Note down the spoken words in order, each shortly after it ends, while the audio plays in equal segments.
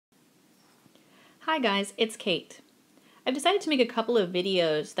Hi guys, it's Kate. I've decided to make a couple of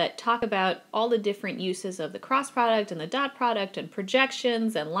videos that talk about all the different uses of the cross product and the dot product and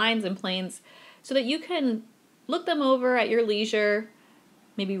projections and lines and planes so that you can look them over at your leisure,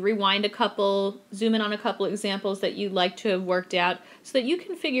 maybe rewind a couple, zoom in on a couple examples that you'd like to have worked out so that you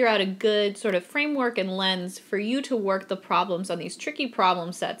can figure out a good sort of framework and lens for you to work the problems on these tricky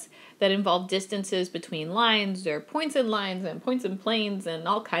problem sets that involve distances between lines or points in lines and points in planes and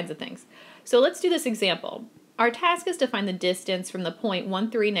all kinds of things. So let's do this example. Our task is to find the distance from the point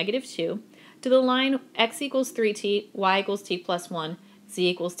 1, 3, negative 2 to the line x equals 3t, y equals t plus 1, z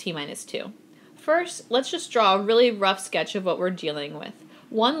equals t minus 2. First, let's just draw a really rough sketch of what we're dealing with.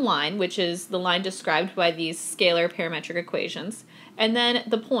 One line, which is the line described by these scalar parametric equations, and then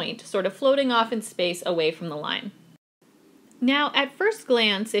the point, sort of floating off in space away from the line. Now, at first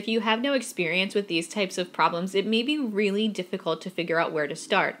glance, if you have no experience with these types of problems, it may be really difficult to figure out where to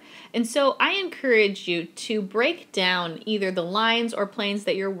start. And so I encourage you to break down either the lines or planes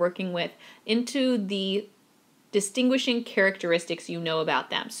that you're working with into the distinguishing characteristics you know about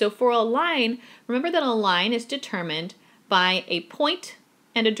them. So for a line, remember that a line is determined by a point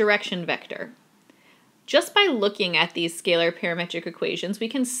and a direction vector. Just by looking at these scalar parametric equations, we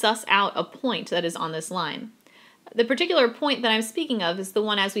can suss out a point that is on this line. The particular point that I'm speaking of is the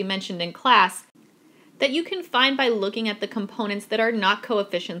one, as we mentioned in class, that you can find by looking at the components that are not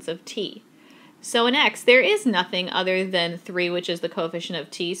coefficients of t. So in x, there is nothing other than 3, which is the coefficient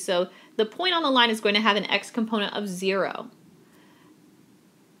of t, so the point on the line is going to have an x component of 0.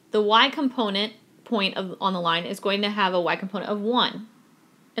 The y component point on the line is going to have a y component of 1.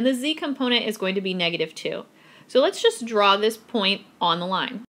 And the z component is going to be negative 2. So let's just draw this point on the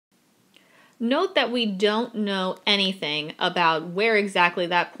line. Note that we don't know anything about where exactly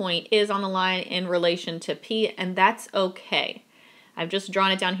that point is on the line in relation to P, and that's okay. I've just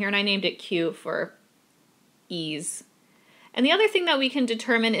drawn it down here and I named it Q for ease. And the other thing that we can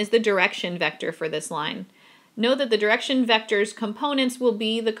determine is the direction vector for this line. Know that the direction vector's components will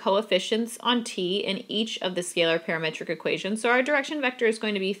be the coefficients on T in each of the scalar parametric equations. So our direction vector is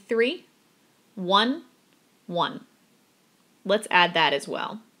going to be 3, 1, 1. Let's add that as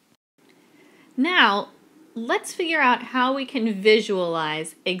well. Now, let's figure out how we can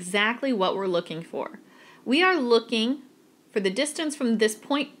visualize exactly what we're looking for. We are looking for the distance from this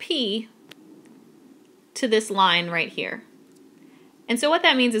point P to this line right here. And so what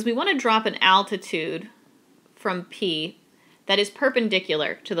that means is we want to drop an altitude from P that is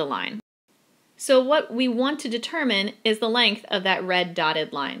perpendicular to the line. So what we want to determine is the length of that red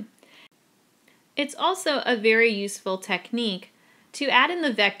dotted line. It's also a very useful technique to add in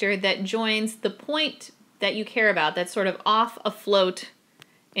the vector that joins the point that you care about, that's sort of off afloat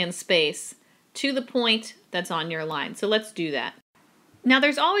in space, to the point that's on your line. So let's do that. Now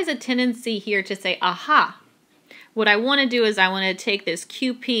there's always a tendency here to say, aha, what I want to do is I want to take this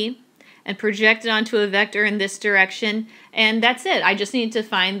QP and project it onto a vector in this direction, and that's it. I just need to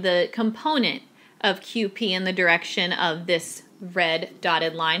find the component of QP in the direction of this red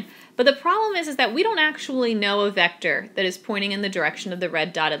dotted line. But the problem is that we don't actually know a vector that is pointing in the direction of the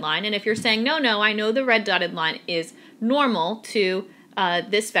red dotted line. And if you're saying, no, I know the red dotted line is normal to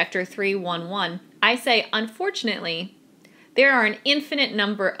this vector 3, 1, 1, I say, unfortunately, there are an infinite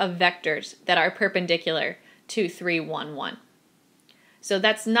number of vectors that are perpendicular to 3, 1, 1. So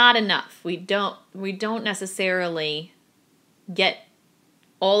that's not enough. We don't necessarily get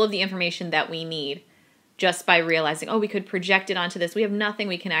all of the information that we need just by realizing, oh, we could project it onto this. We have nothing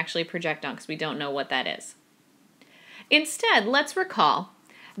we can actually project on because we don't know what that is. Instead, let's recall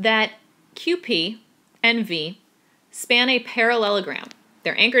that QP and V span a parallelogram.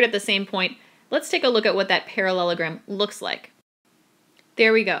 They're anchored at the same point. Let's take a look at what that parallelogram looks like.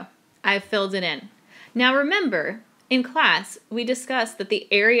 There we go. I've filled it in. Now remember, in class, we discussed that the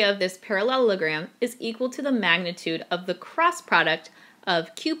area of this parallelogram is equal to the magnitude of the cross product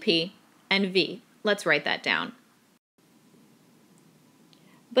of QP and V. Let's write that down.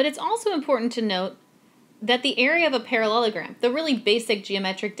 But it's also important to note that the area of a parallelogram, the really basic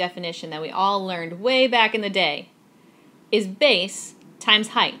geometric definition that we all learned way back in the day, is base times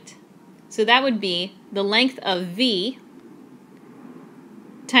height. So that would be the length of V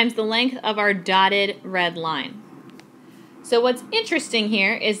times the length of our dotted red line. So what's interesting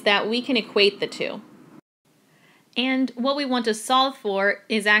here is that we can equate the two. And what we want to solve for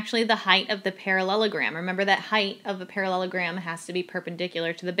is actually the height of the parallelogram. Remember that height of a parallelogram has to be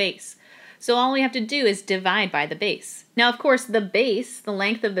perpendicular to the base. So all we have to do is divide by the base. Now, of course, the base, the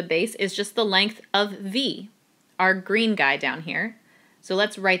length of the base, is just the length of V, our green guy down here. So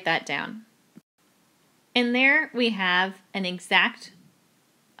let's write that down. And there we have an exact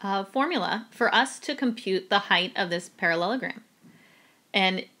formula for us to compute the height of this parallelogram.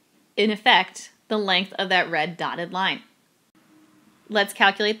 And in effect, the length of that red dotted line. Let's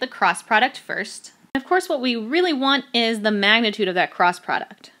calculate the cross product first. Of course, what we really want is the magnitude of that cross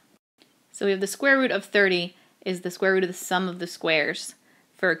product. So we have the square root of 30 is the square root of the sum of the squares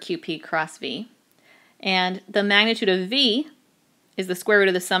for QP cross V. And the magnitude of V is the square root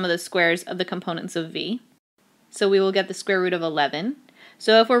of the sum of the squares of the components of V. So we will get the square root of 11.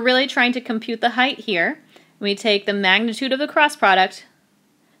 So if we're really trying to compute the height here, we take the magnitude of the cross product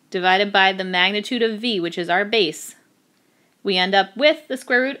divided by the magnitude of V, which is our base. We end up with the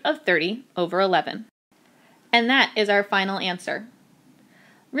square root of 30 over 11. And that is our final answer.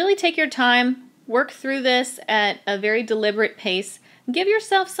 Really take your time, work through this at a very deliberate pace. Give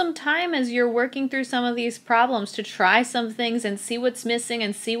yourself some time as you're working through some of these problems to try some things and see what's missing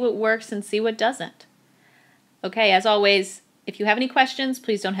and see what works and see what doesn't. Okay, as always, if you have any questions,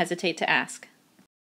 please don't hesitate to ask.